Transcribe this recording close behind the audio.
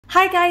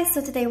Hi guys,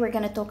 so today we're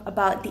going to talk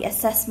about the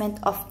assessment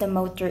of the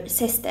motor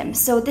system.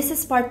 So this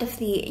is part of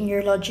the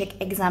neurologic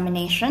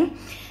examination.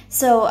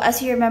 So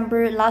as you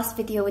remember, last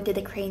video we did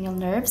the cranial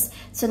nerves.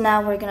 So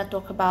now we're going to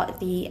talk about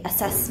the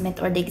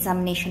assessment or the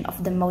examination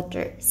of the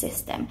motor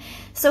system.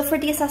 So for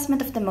the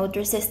assessment of the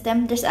motor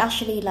system, there's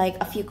actually like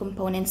a few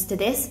components to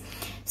this.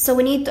 So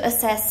we need to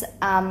assess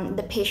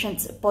the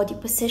patient's body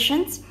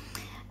positions,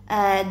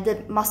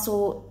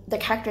 the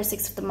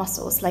characteristics of the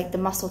muscles, like the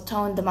muscle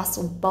tone, the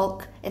muscle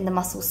bulk, and the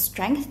muscle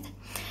strength.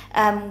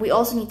 We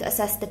also need to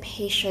assess the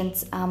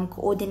patient's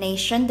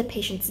coordination, the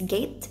patient's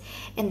gait,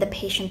 and the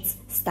patient's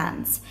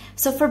stance.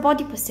 So for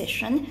body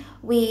position,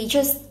 we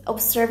just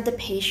observe the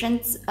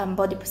patient's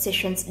body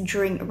positions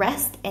during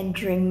rest and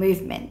during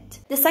movement.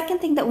 The second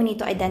thing that we need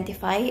to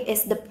identify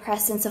is the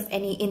presence of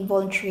any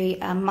involuntary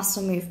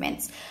muscle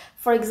movements.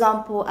 For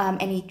example,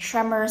 any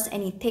tremors,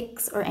 any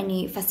tics, or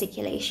any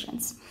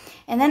fasciculations.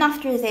 And then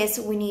after this,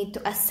 we need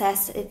to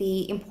assess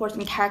the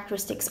important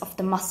characteristics of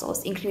the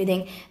muscles,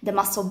 including the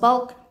muscle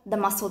bulk, the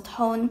muscle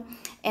tone,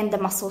 and the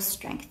muscle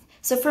strength.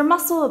 So for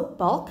muscle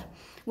bulk,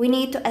 we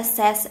need to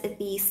assess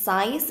the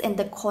size and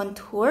the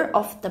contour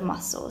of the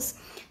muscles.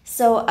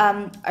 So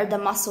are the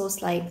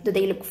muscles like, do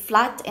they look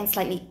flat and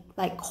slightly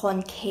like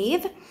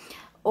concave,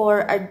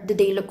 or do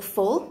they look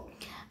full?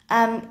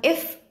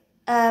 If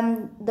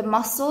the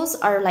muscles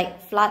are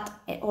like flat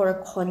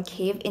or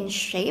concave in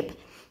shape,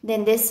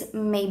 then this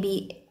may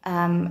be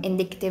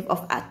indicative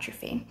of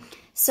atrophy.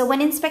 So when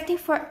inspecting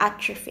for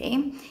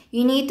atrophy,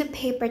 you need to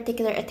pay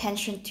particular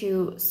attention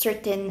to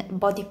certain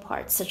body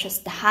parts, such as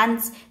the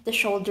hands, the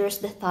shoulders,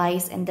 the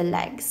thighs, and the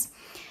legs.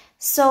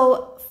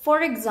 So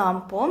for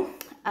example,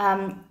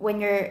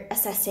 when you're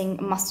assessing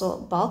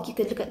muscle bulk, you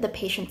could look at the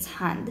patient's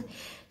hand.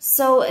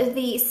 So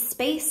the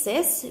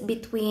spaces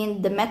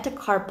between the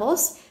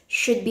metacarpals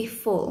should be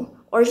full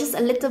or just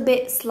a little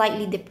bit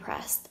slightly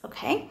depressed,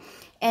 okay?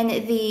 And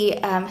the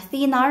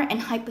thenar and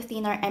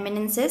hypothenar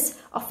eminences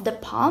of the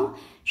palm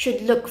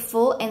should look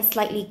full and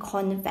slightly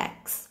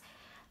convex.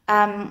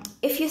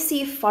 If you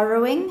see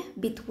furrowing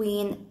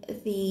between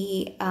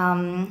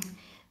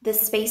the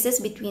spaces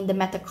between the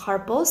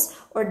metacarpals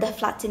or the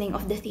flattening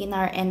of the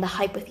thenar and the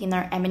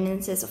hypothenar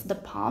eminences of the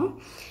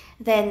palm,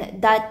 then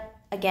that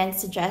again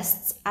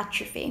suggests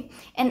atrophy.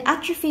 And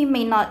atrophy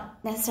may not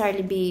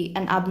necessarily be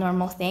an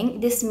abnormal thing.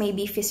 This may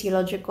be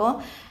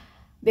physiological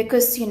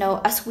because, you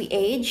know, as we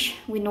age,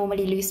 we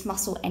normally lose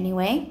muscle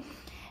anyway.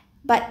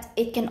 But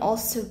it can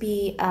also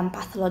be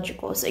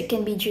pathological. So it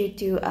can be due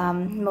to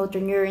motor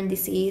neuron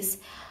disease,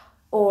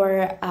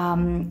 or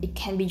it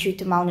can be due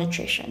to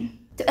malnutrition.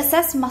 To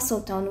assess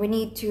muscle tone, we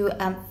need to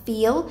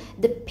feel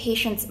the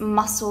patient's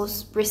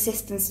muscles'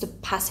 resistance to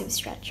passive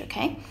stretch,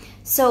 okay?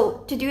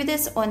 So to do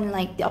this on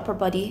like the upper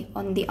body,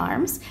 on the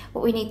arms,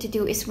 what we need to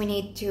do is we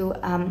need to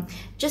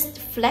just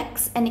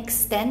flex and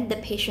extend the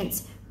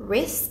patient's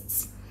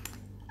wrists,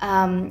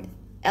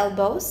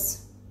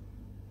 elbows,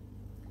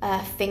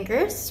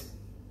 fingers,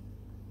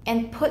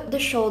 and put the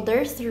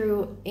shoulder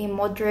through a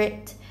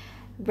moderate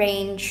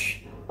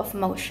range of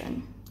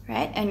motion,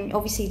 right? And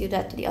obviously do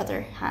that to the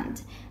other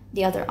hand,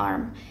 the other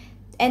arm.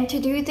 And to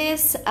do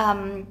this,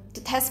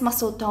 to test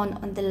muscle tone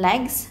on the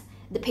legs,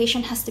 the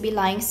patient has to be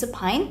lying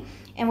supine.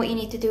 And what you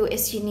need to do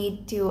is you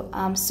need to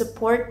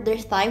support their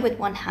thigh with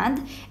one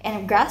hand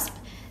and grasp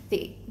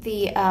the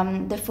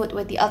foot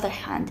with the other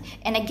hand.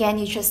 And again,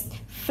 you just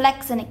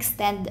flex and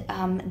extend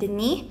the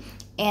knee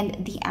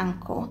and the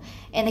ankle.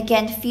 And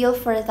again, feel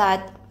for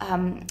that,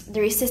 the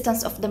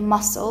resistance of the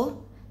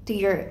muscle to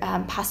your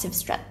passive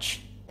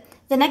stretch.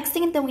 The next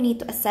thing that we need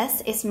to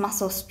assess is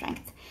muscle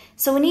strength.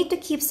 So we need to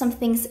keep some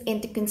things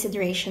into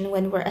consideration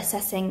when we're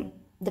assessing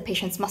the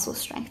patient's muscle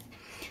strength.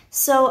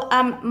 So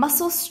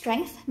muscle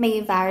strength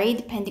may vary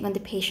depending on the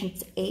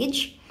patient's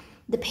age,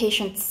 the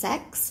patient's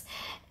sex,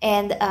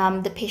 and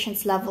the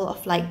patient's level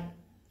of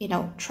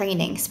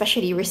training,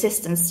 especially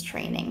resistance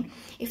training,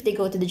 if they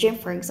go to the gym,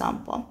 for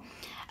example.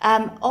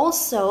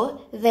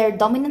 Also, their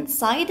dominant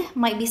side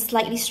might be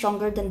slightly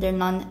stronger than their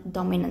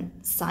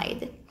non-dominant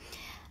side.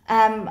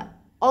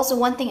 Also,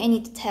 one thing I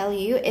need to tell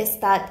you is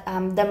that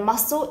the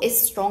muscle is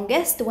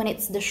strongest when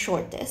it's the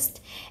shortest,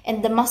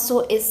 and the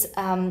muscle is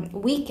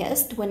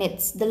weakest when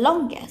it's the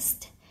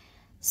longest.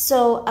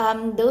 So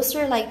those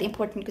are like the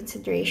important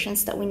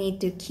considerations that we need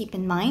to keep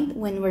in mind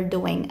when we're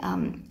doing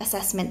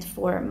assessment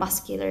for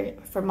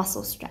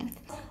muscle strength.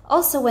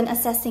 Also, when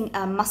assessing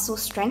muscle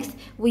strength,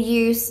 we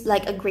use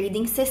like a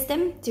grading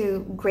system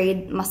to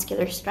grade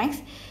muscular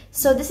strength.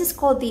 So this is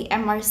called the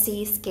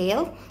MRC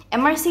scale.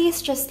 MRC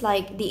is just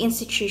like the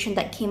institution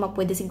that came up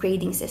with this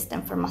grading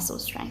system for muscle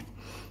strength.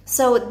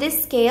 So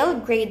this scale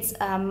grades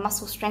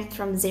muscle strength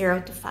from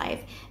 0 to 5.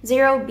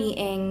 0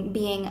 being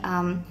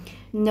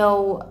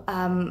no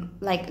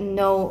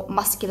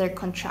muscular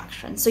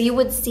contraction. So you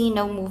would see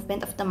no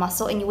movement of the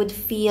muscle and you would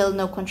feel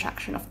no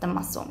contraction of the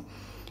muscle.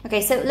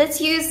 Okay, so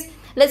let's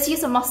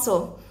use a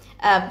muscle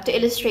to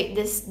illustrate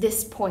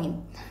this point,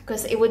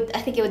 because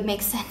I think it would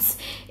make sense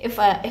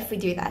if we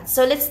do that.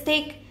 So let's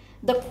take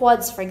the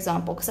quads, for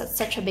example, because that's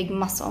such a big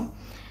muscle.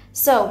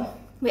 So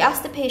we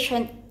ask the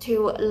patient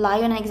to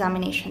lie on an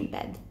examination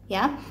bed,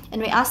 yeah?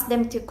 And we ask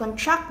them to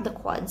contract the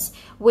quads,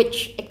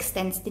 which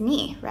extends the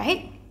knee,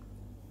 right?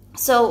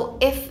 So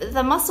if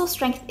the muscle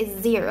strength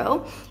is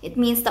 0, it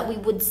means that we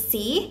would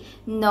see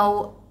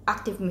no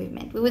active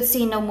movement. We would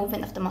see no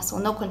movement of the muscle,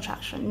 no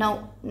contraction,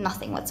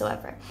 nothing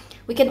whatsoever.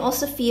 We can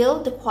also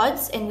feel the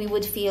quads and we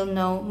would feel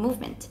no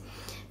movement.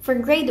 For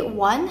grade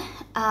 1,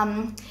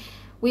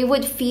 we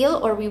would feel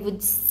or we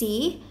would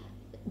see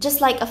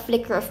just like a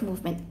flicker of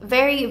movement,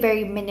 very,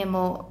 very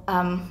minimal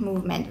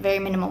movement, very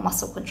minimal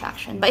muscle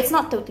contraction, but it's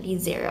not totally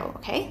 0,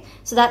 okay?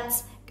 So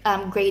that's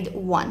grade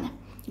 1.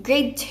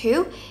 Grade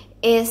 2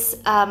 is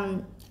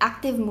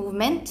active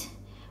movement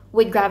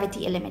with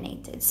gravity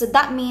eliminated. So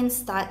that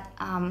means that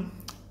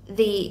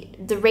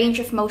the range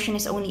of motion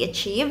is only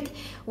achieved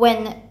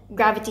when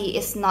gravity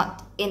is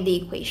not in the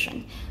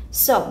equation.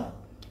 So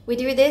we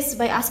do this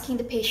by asking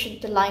the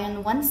patient to lie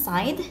on one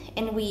side,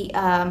 and we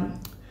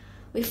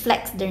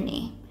flex their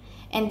knee.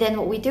 And then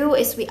what we do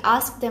is we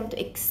ask them to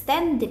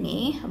extend the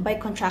knee by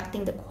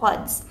contracting the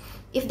quads.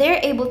 If they're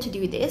able to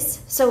do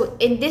this, so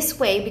in this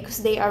way,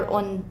 because they are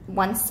on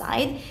one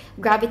side,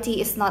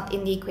 gravity is not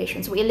in the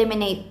equation, so we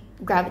eliminate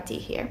gravity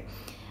here.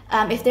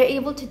 If they're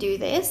able to do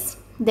this,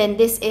 then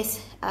this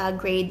is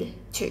grade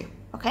 2,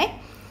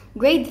 okay?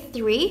 Grade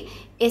 3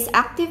 is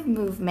active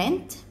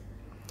movement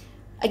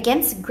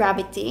against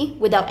gravity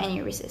without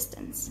any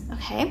resistance,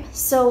 okay?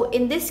 So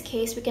in this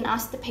case, we can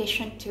ask the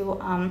patient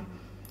to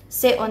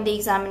sit on the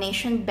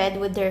examination bed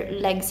with their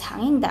legs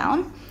hanging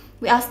down.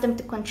 We ask them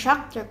to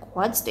contract their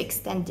quads to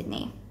extend the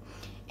knee.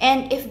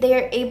 And if they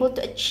are able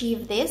to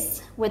achieve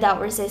this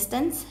without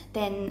resistance,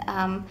 then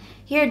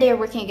here they are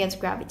working against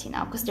gravity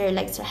now because their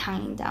legs are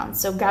hanging down.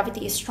 So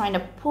gravity is trying to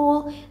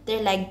pull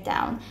their leg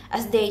down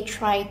as they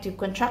try to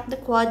contract the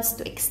quads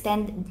to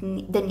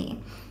extend the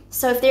knee.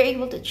 So if they're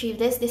able to achieve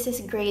this, this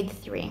is grade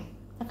 3,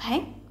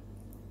 okay?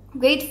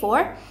 Grade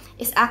 4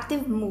 is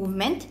active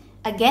movement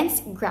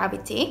against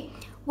gravity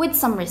with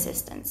some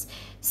resistance.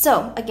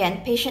 So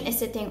again, patient is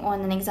sitting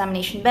on an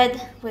examination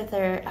bed with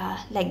their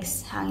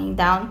legs hanging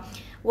down.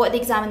 What the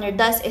examiner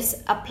does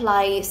is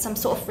apply some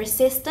sort of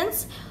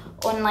resistance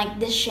on like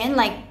the shin,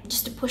 like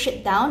just to push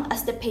it down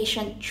as the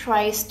patient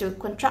tries to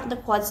contract the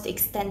quads to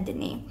extend the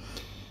knee.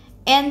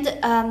 And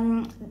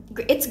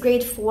it's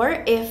grade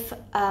 4 if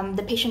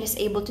the patient is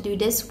able to do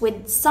this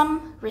with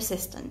some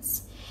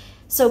resistance.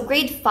 So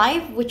grade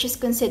 5, which is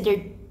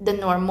considered the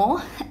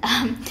normal,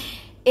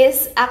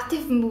 is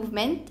active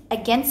movement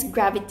against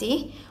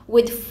gravity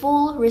with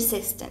full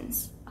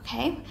resistance,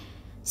 okay?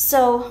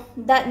 So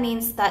that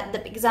means that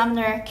the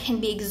examiner can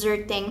be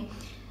exerting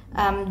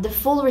the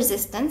full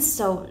resistance,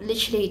 so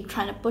literally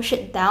trying to push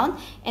it down,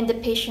 and the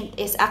patient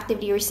is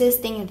actively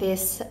resisting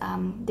this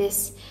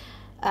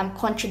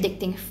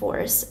contradicting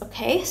force,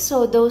 okay?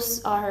 So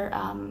those are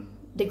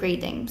the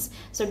gradings.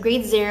 So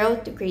grade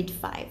 0 to grade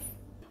 5.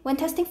 When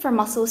testing for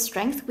muscle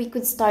strength, we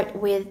could start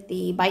with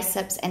the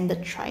biceps and the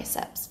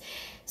triceps.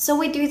 So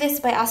we do this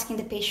by asking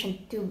the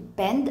patient to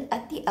bend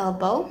at the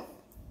elbow,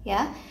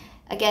 yeah?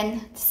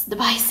 Again, this is the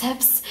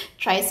biceps,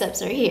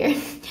 triceps are here.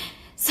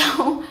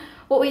 So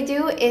what we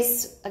do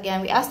is,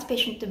 again, we ask the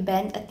patient to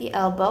bend at the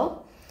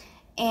elbow,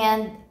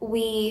 and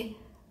we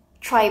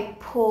try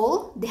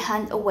pull the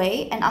hand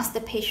away and ask the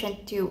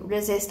patient to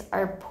resist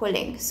our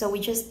pulling. So we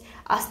just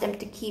ask them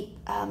to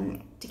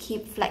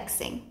keep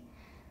flexing,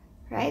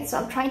 right? So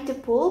I'm trying to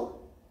pull.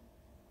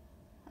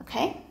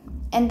 Okay,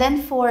 and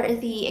then for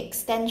the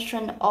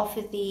extension of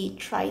the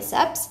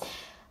triceps,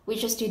 we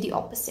just do the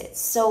opposite.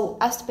 So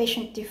ask the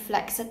patient to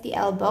flex at the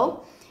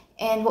elbow,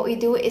 and what we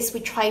do is we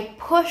try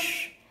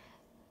push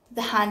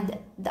the hand,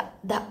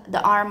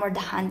 the arm or the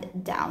hand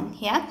down,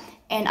 yeah,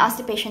 and ask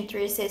the patient to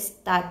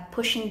resist that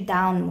pushing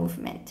down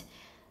movement.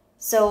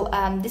 So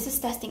this is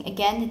testing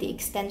again the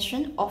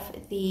extension of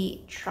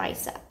the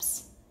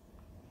triceps,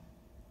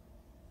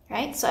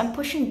 right? So I'm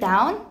pushing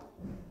down,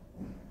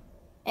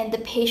 and the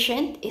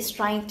patient is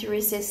trying to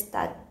resist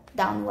that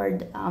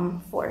downward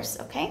force,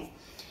 okay?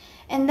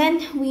 And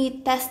then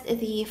we test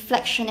the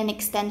flexion and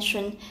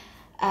extension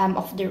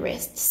of the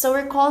wrist. So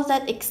recall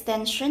that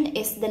extension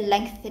is the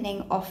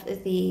lengthening of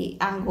the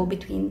angle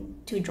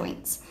between two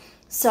joints.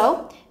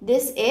 So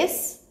this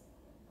is,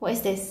 what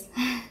is this?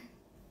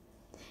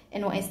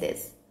 And what is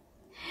this?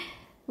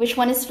 Which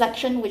one is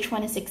flexion? Which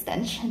one is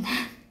extension?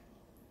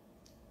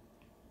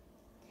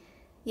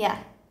 Yeah,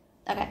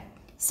 okay.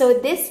 So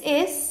this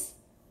is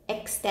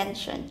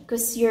extension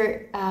because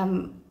you're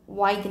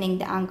widening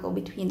the angle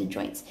between the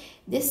joints.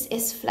 This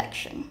is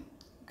flexion,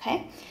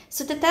 okay?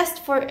 So to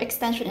test for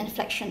extension and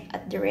flexion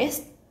at the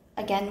wrist,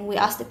 again, we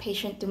ask the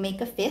patient to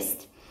make a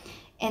fist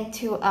and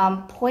to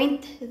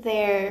point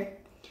their,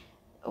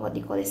 what do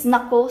you call this,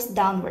 knuckles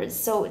downwards.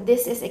 So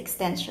this is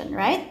extension,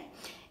 right?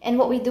 And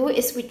what we do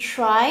is we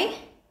try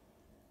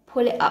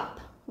pull it up.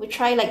 We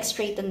try like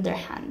straighten their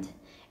hand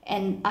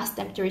and ask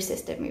them to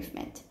resist the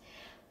movement.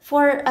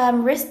 For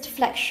wrist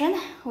flexion,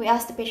 we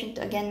ask the patient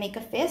to again make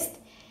a fist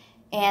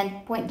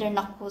and point their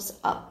knuckles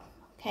up,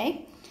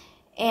 okay?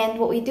 And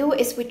what we do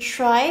is we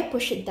try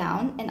push it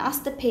down and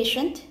ask the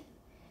patient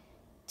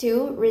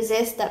to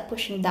resist that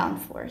pushing down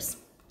force,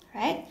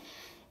 right?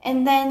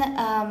 And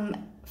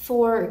then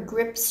for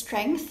grip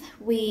strength,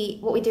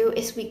 what we do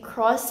is we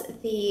cross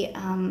the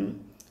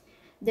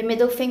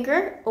middle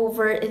finger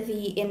over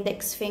the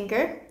index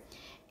finger,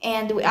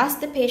 and we ask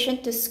the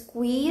patient to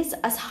squeeze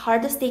as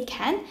hard as they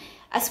can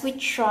as we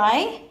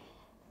try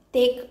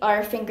take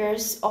our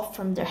fingers off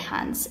from their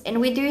hands. And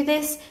we do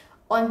this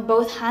on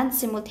both hands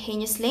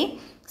simultaneously,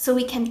 so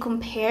we can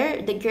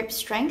compare the grip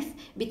strength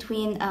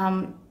between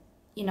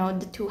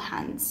the two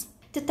hands.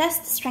 To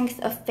test the strength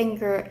of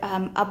finger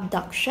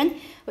abduction,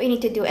 what you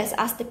need to do is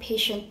ask the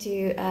patient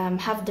to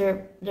have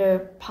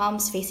their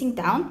palms facing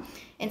down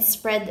and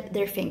spread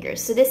their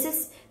fingers. So this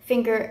is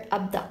finger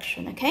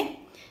abduction,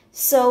 okay?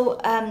 So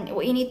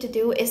what you need to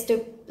do is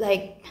to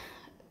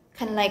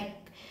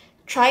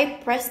try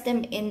press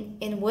them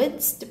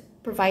inwards to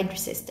provide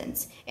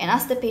resistance, and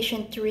ask the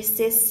patient to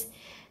resist,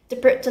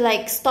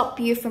 to stop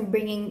you from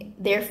bringing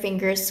their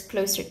fingers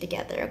closer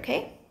together,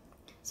 okay?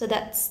 So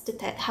that's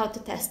how to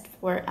test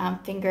for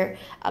finger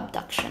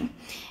abduction.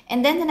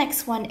 And then the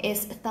next one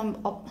is thumb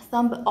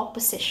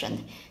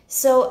opposition.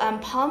 So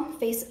palm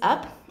face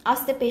up,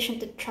 ask the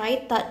patient to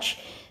try touch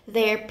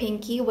their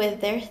pinky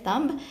with their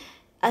thumb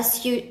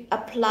as you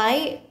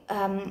apply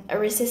a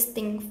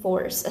resisting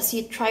force, as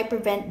you try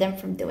prevent them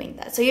from doing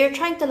that. So you're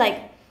trying to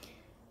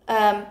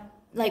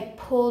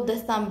pull the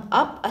thumb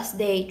up as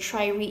they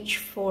try reach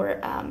for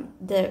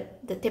the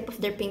tip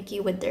of their pinky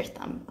with their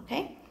thumb,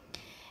 okay?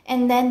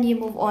 And then you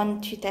move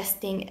on to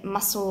testing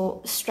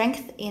muscle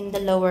strength in the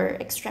lower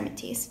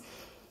extremities.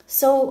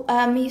 So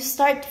you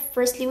start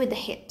firstly with the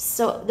hips.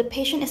 So the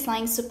patient is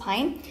lying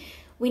supine.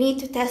 We need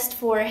to test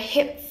for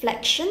hip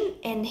flexion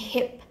and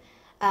hip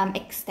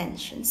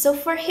extension. So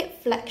for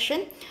hip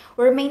flexion,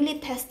 we're mainly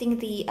testing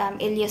the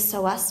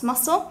iliopsoas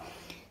muscle.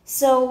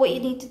 So what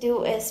you need to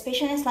do is,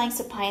 patient is lying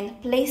supine,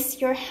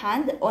 place your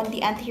hand on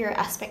the anterior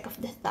aspect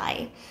of the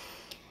thigh,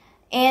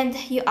 and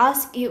you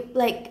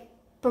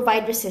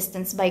provide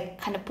resistance by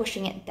kind of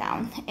pushing it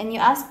down, and you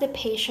ask the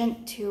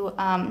patient to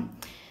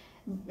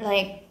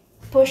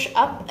push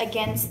up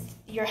against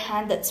your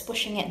hand that's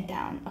pushing it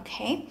down,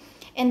 okay?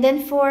 And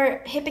then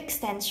for hip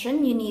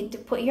extension, you need to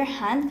put your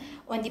hand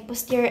on the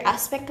posterior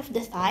aspect of the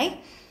thigh,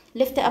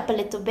 lift it up a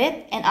little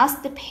bit, and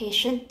ask the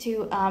patient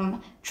to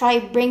try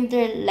bring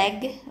their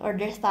leg or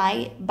their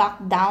thigh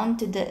back down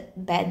to the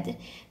bed,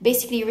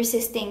 basically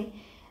resisting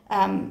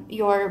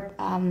your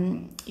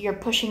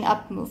pushing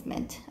up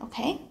movement,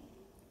 okay?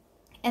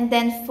 And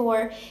then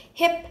for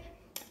hip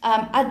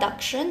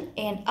adduction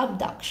and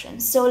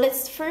abduction. So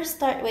let's first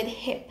start with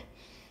hip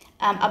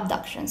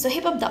abduction. So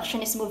hip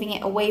abduction is moving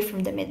it away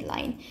from the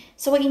midline.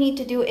 So what you need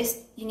to do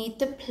is you need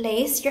to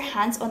place your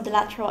hands on the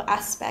lateral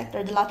aspect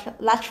or the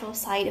lateral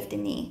side of the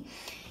knee.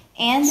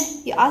 And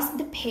you ask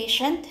the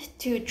patient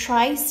to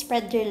try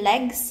spread their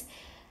legs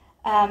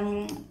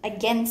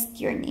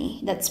against your knee.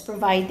 That's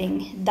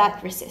providing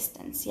that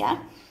resistance, yeah?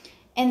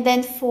 And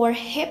then for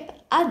hip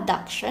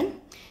adduction,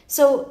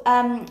 so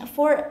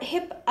for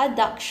hip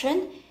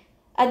adduction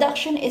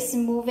is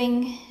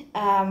moving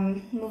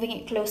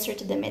it closer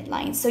to the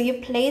midline. So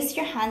you place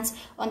your hands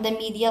on the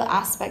medial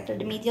aspect or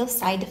the medial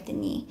side of the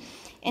knee,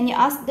 and you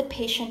ask the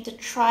patient to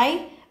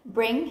try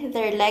bring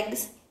their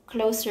legs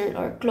closer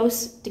or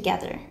close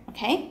together,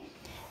 okay?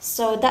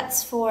 So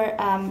that's for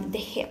the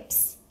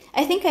hips.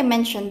 I think I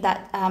mentioned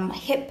that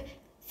hip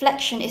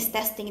flexion is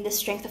testing the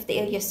strength of the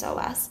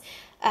iliopsoas.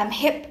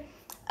 Hip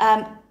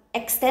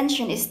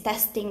extension is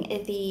testing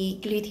the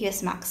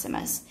gluteus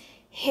maximus.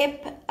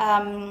 Hip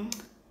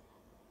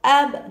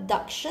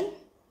abduction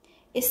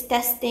is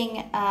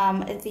testing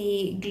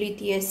the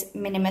gluteus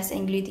minimus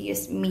and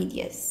gluteus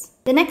medius.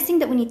 The next thing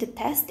that we need to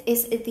test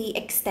is the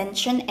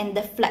extension and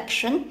the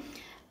flexion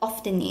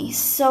of the knee.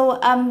 So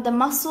the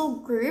muscle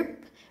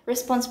group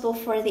responsible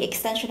for the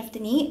extension of the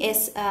knee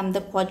is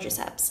the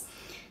quadriceps.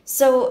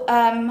 So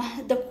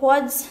the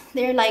quads,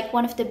 they're like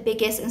one of the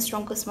biggest and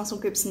strongest muscle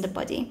groups in the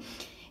body,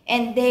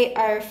 and they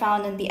are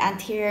found on the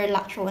anterior,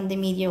 lateral, and the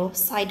medial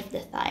side of the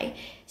thigh.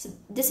 So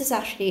this is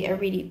actually a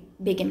really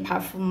big and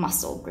powerful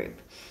muscle group.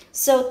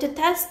 So to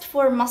test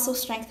for muscle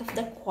strength of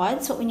the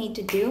quads, what we need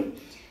to do,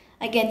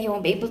 again, you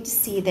won't be able to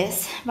see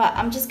this, but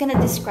I'm just going to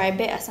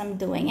describe it as I'm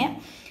doing it.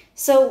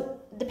 So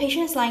the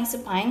patient is lying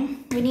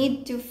supine. We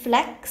need to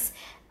flex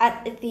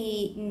at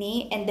the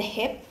knee and the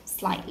hip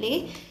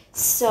slightly.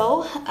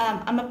 So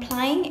I'm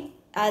applying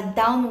a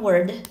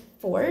downward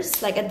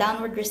force, like a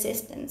downward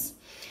resistance.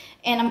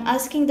 And I'm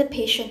asking the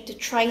patient to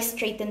try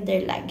straighten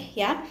their leg,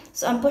 yeah?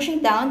 So I'm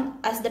pushing down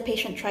as the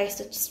patient tries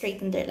to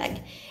straighten their leg.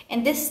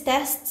 And this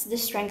tests the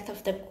strength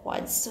of the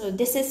quads. So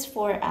this is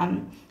for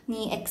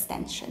knee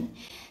extension.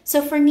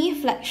 So for knee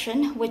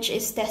flexion, which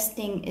is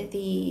testing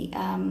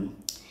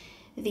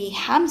the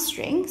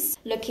hamstrings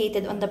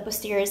located on the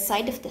posterior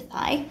side of the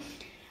thigh.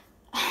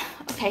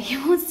 Okay,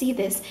 you won't see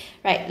this.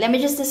 Right, let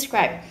me just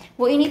describe.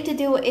 What you need to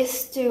do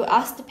is to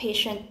ask the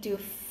patient to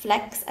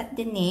flex at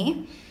the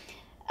knee,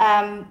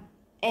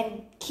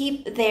 and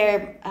keep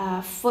their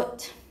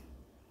foot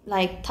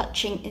like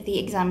touching the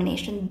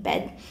examination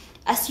bed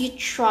as you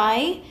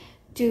try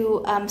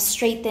to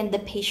straighten the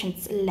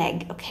patient's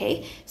leg,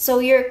 okay? So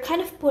you're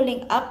kind of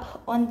pulling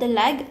up on the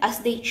leg as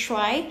they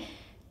try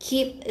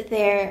keep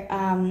their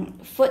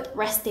foot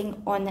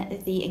resting on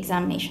the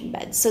examination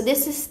bed. So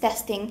this is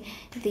testing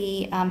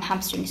the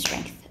hamstring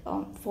strength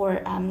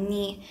for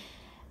knee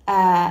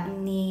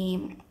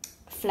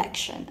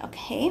flexion,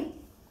 okay?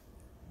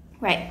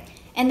 Right.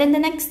 And then the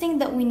next thing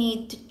that we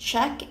need to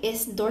check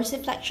is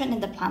dorsiflexion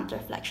and the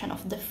plantar flexion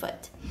of the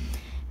foot.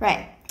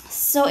 Right.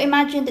 So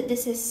imagine that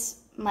this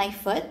is my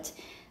foot.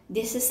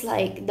 This is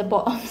like the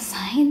bottom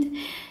side.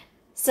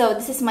 So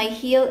this is my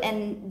heel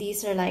and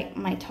these are like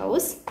my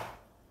toes.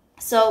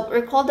 So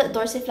recall that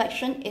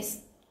dorsiflexion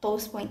is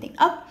toes pointing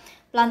up.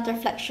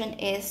 Plantar flexion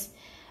is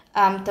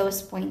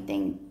toes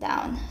pointing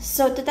down.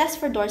 So to test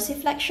for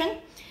dorsiflexion,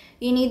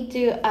 you need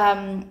to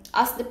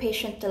ask the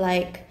patient to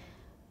like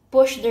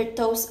push their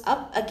toes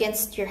up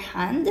against your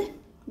hand.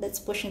 That's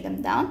pushing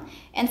them down.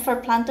 And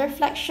for plantar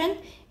flexion,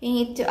 you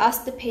need to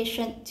ask the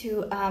patient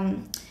to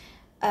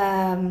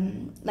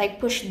like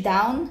push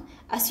down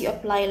as you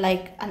apply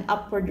like an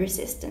upward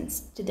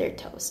resistance to their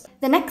toes.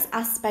 The next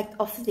aspect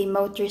of the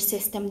motor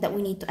system that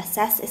we need to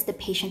assess is the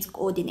patient's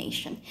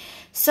coordination.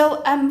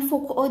 So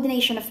for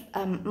coordination of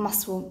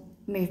muscle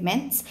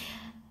movements,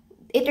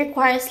 it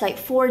requires like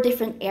 4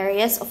 different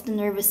areas of the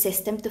nervous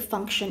system to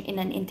function in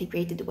an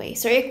integrated way.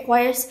 So it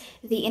requires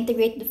the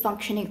integrated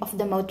functioning of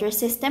the motor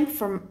system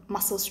for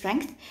muscle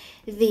strength,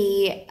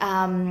 the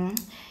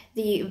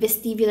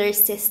vestibular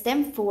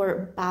system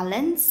for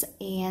balance,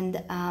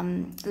 and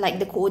like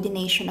the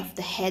coordination of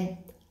the head,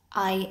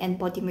 eye, and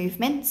body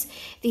movements,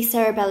 the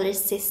cerebellar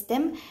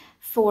system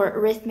for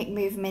rhythmic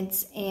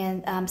movements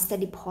and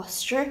steady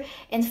posture,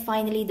 and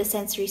finally the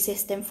sensory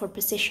system for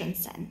position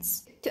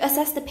sense. To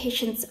assess the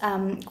patient's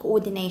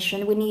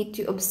coordination, we need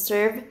to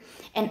observe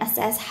and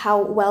assess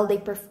how well they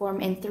perform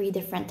in 3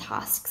 different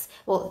tasks.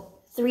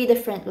 Well, 3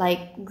 different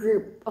like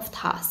group of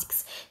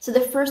tasks. So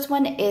the first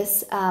one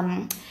is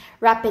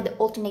rapid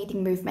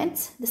alternating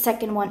movements. The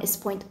second one is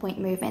point-to-point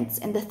movements.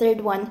 And the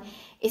third one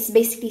is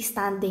basically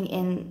standing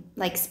in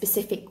like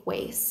specific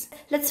ways.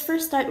 Let's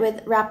first start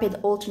with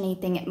rapid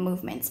alternating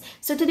movements.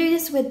 So to do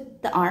this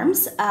with the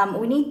arms,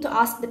 we need to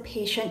ask the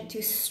patient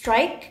to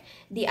strike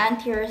the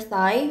anterior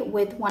thigh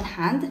with one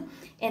hand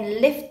and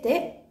lift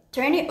it,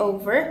 turn it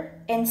over,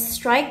 and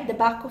strike the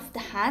back of the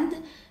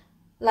hand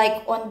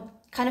like on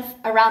kind of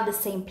around the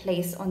same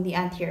place on the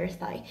anterior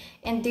thigh,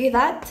 and do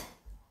that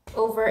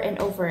over and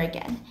over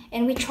again.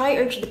 And we try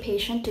urge the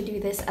patient to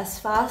do this as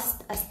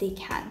fast as they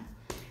can,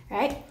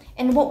 right?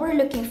 And what we're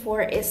looking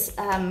for is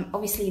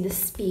obviously the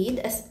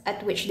speed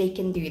at which they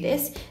can do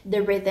this,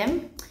 the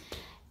rhythm,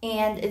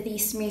 and the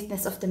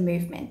smoothness of the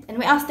movement. And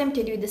we ask them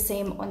to do the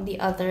same on the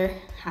other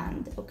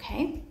hand,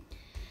 okay?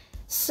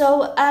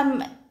 So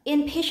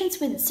in patients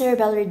with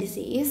cerebellar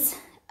disease,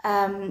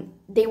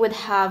 they would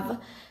have,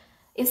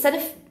 instead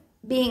of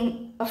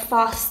being a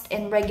fast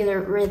and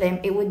regular rhythm,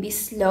 it would be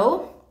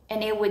slow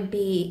and it would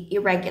be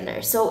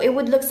irregular. So it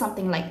would look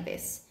something like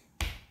this.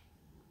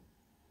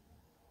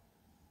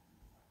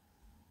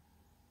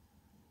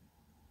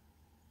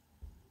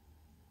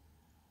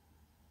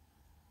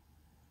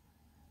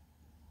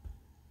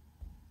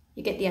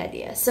 You get the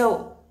idea.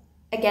 So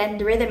again,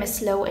 the rhythm is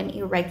slow and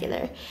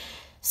irregular.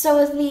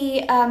 So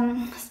the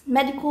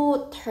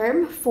medical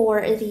term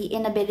for the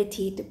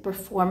inability to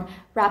perform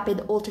rapid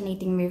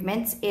alternating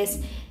movements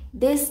is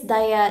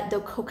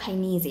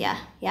dysdiadochokinesia.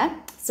 Yeah,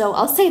 so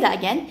I'll say that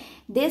again.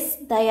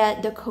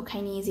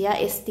 Dysdiadochokinesia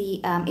is the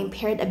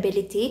impaired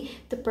ability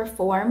to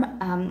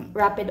perform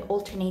rapid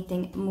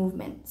alternating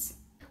movements.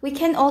 We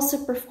can also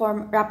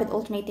perform rapid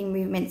alternating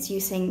movements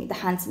using the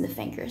hands and the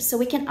fingers. So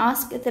we can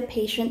ask the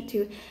patient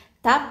to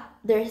tap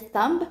their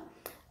thumb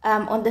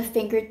on the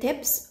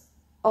fingertips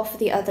of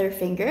the other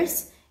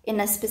fingers in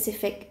a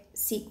specific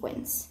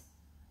sequence.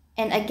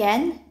 And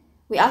again,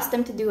 we ask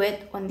them to do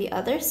it on the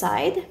other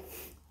side.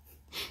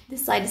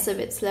 This side is a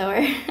bit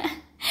slower.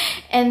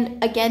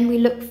 And again, we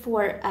look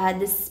for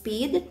the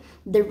speed,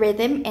 the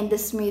rhythm, and the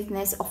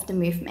smoothness of the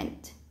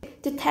movement.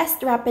 To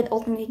test rapid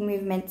alternating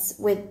movements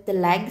with the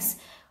legs,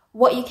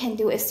 what you can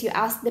do is you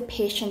ask the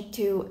patient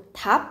to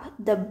tap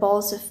the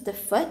balls of the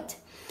foot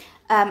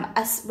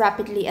as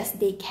rapidly as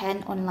they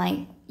can on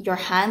like your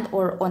hand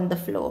or on the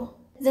floor.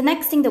 The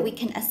next thing that we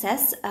can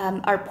assess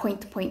are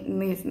point-to-point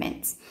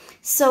movements.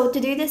 So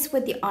to do this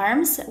with the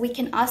arms, we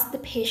can ask the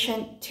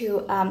patient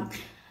to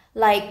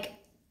like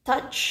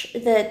touch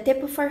the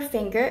tip of our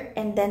finger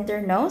and then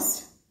their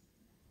nose,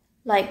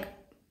 like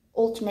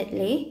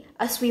alternately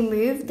as we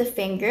move the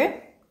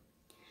finger,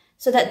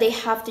 so that they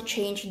have to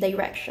change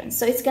direction.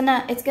 So it's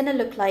gonna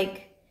look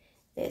like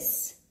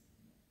this.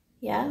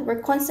 Yeah,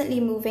 we're constantly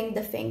moving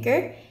the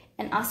finger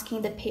and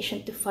asking the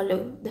patient to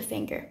follow the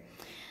finger.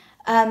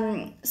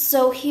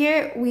 So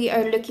here we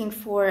are looking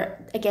for,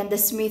 again, the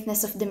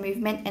smoothness of the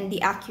movement and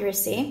the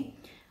accuracy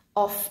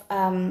of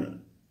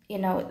you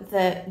know,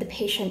 the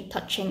patient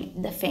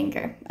touching the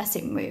finger as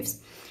it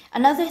moves.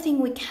 Another thing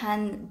we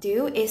can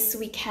do is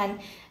we can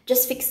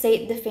just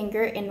fixate the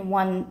finger in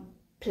one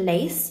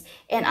place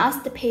and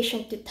ask the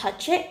patient to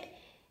touch it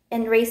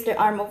and raise their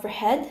arm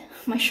overhead.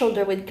 My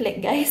shoulder would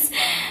click, guys.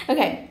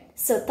 Okay,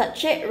 so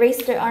touch it, raise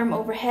their arm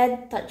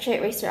overhead, touch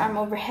it, raise their arm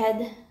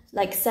overhead,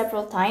 like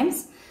several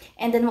times.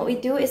 And then what we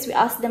do is we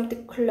ask them to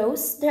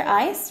close their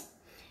eyes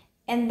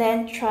and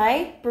then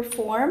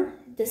perform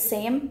the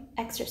same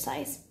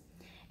exercise.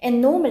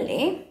 And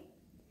normally,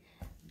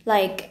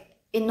 like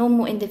in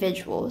normal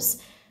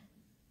individuals,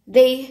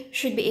 they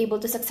should be able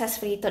to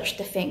successfully touch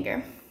the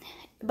finger.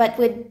 But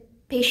with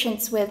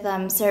patients with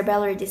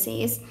cerebellar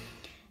disease,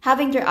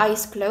 having their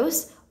eyes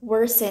closed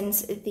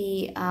worsens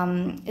the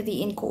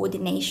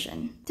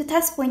incoordination. To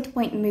test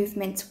point-to-point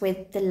movements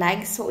with the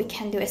legs, what we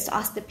can do is to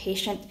ask the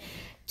patient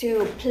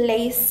to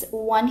place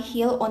one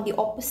heel on the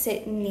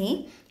opposite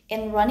knee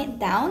and run it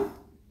down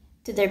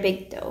to their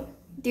big toe.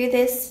 Do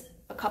this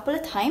a couple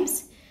of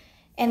times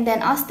and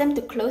then ask them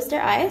to close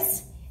their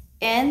eyes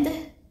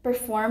and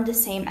perform the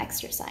same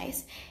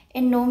exercise.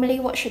 And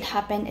normally what should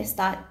happen is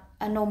that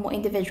a normal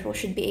individual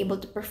should be able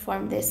to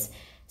perform this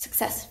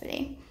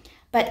successfully.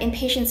 But in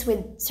patients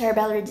with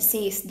cerebellar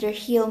disease, their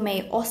heel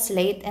may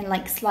oscillate and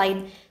like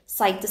slide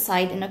side to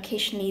side, and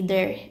occasionally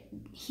their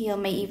heel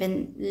may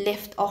even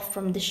lift off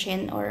from the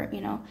shin or,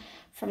 you know,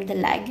 from the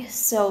leg.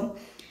 So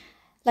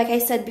like I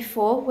said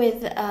before,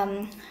 with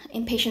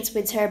in patients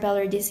with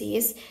cerebellar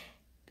disease,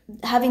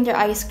 having their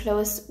eyes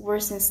closed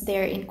worsens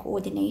their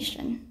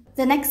incoordination.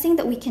 The next thing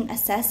that we can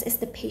assess is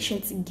the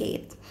patient's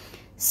gait.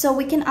 So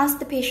we can ask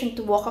the patient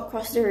to walk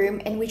across the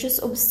room and we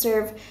just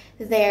observe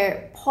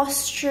their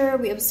posture,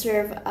 we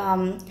observe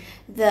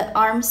the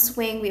arm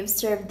swing, we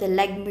observe the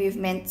leg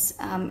movements,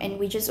 and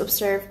we just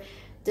observe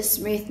the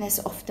smoothness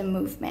of the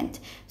movement.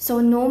 So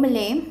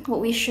normally what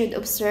we should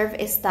observe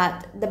is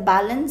that the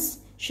balance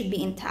should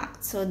be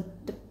intact. So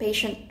the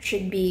patient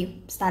should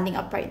be standing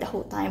upright the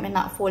whole time and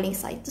not falling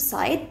side to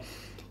side.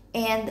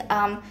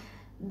 And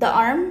the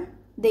arm,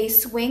 they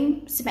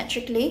swing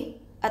symmetrically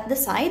at the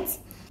sides,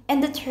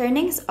 and the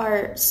turnings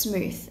are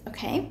smooth,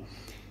 okay?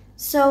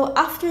 So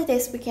after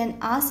this, we can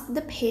ask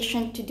the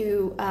patient to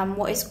do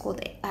what is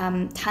called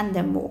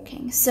tandem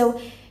walking.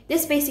 So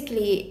this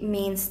basically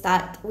means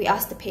that we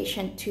ask the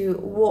patient to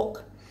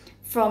walk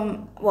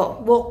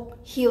walk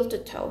heel to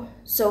toe.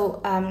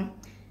 So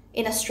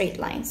in a straight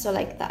line, so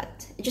like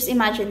that. Just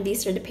imagine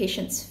these are the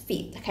patient's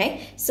feet,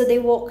 okay? So they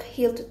walk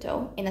heel to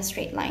toe in a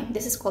straight line.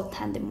 This is called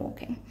tandem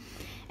walking.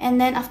 And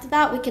then after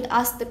that, we could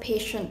ask the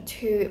patient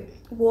to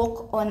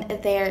walk on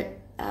their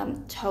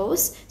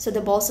toes, so the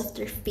balls of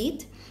their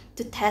feet,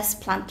 to test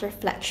plantar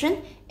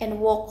flexion, and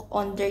walk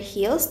on their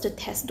heels to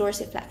test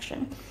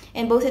dorsiflexion.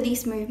 And both of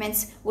these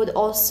movements would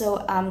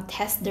also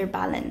test their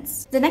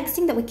balance. The next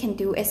thing that we can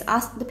do is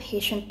ask the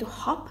patient to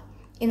hop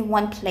in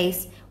one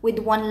place with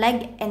one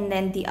leg and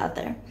then the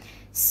other.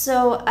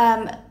 So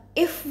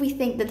if we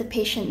think that the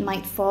patient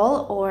might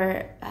fall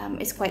or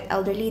is quite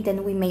elderly,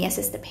 then we may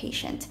assist the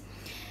patient.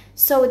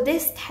 So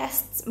this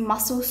tests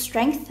muscle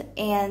strength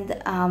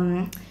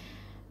and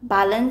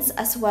balance,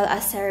 as well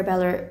as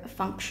cerebellar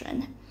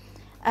function.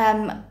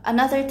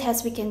 Another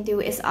test we can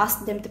do is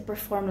ask them to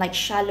perform like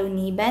shallow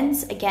knee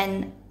bends.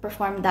 Again,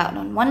 perform that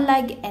on one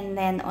leg and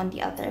then on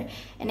the other.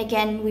 And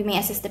again, we may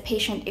assist the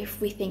patient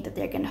if we think that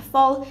they're gonna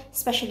fall,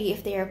 especially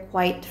if they are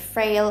quite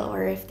frail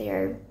or if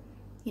they're,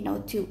 you know,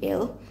 too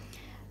ill.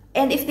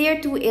 And if they are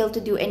too ill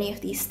to do any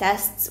of these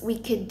tests, we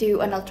could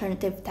do an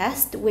alternative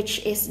test,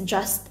 which is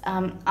just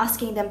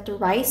asking them to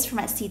rise from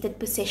a seated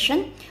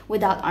position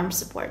without arm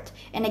support.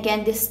 And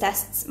again, this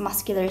tests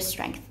muscular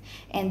strength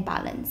and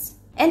balance.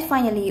 And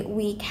finally,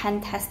 we can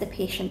test the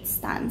patient's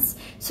stance.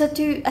 So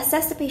to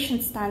assess the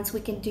patient's stance, we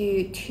can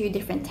do two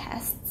different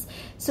tests.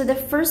 So the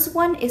first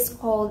one is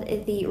called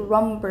the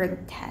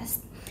Romberg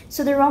test.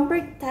 So the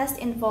Romberg test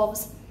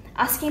involves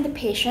asking the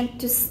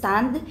patient to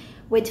stand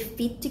with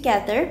feet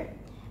together,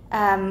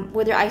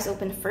 with their eyes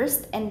open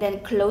first, and then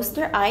close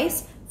their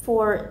eyes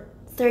for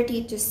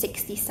 30 to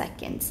 60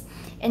 seconds.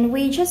 And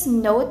we just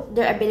note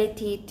their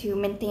ability to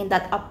maintain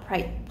that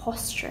upright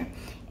posture.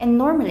 And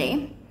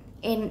normally,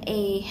 in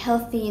a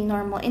healthy,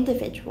 normal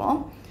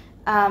individual,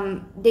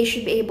 they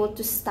should be able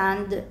to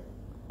stand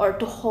or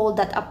to hold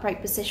that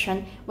upright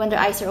position when their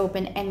eyes are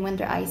open and when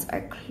their eyes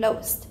are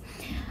closed.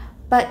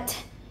 But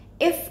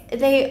if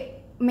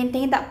they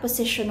maintain that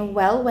position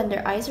well when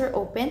their eyes are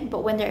open,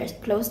 but when they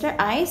close their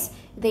eyes,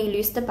 they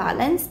lose the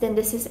balance, then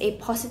this is a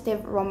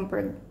positive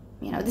Romberg,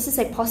 this is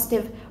a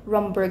positive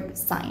Romberg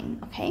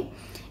sign, okay?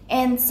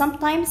 And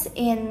sometimes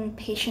in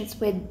patients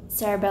with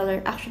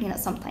cerebellar, actually not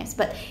sometimes,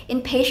 but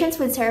in patients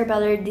with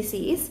cerebellar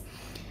disease,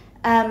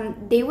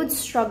 they would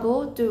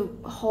struggle to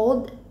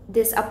hold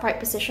this upright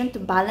position, to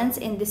balance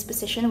in this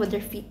position with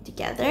their feet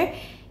together,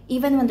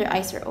 even when their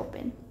eyes are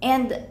open,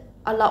 and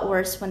a lot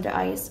worse when their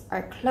eyes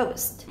are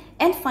closed.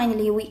 And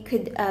finally, we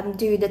could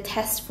do the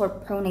test for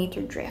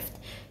pronator drift.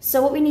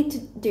 So what we need to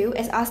do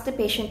is ask the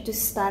patient to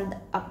stand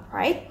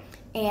upright,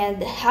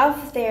 and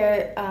have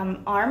their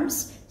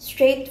arms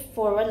straight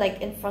forward,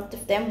 like in front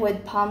of them,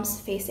 with palms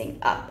facing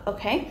up,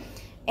 okay?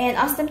 And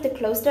ask them to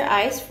close their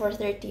eyes for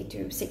 30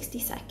 to 60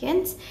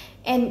 seconds.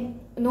 And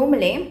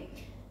normally,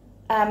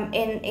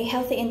 in a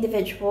healthy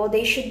individual,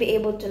 they should be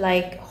able to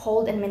like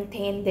hold and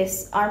maintain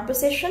this arm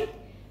position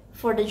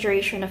for the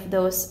duration of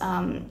those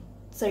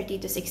 30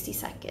 to 60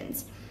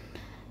 seconds.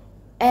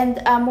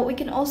 And what we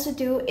can also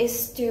do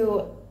is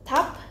to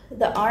tap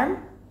the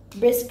arm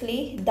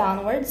briskly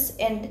downwards,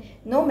 and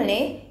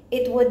normally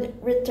it would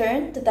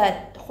return to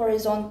that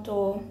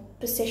horizontal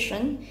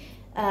position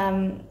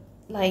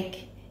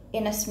like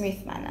in a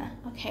smooth manner,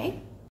 okay?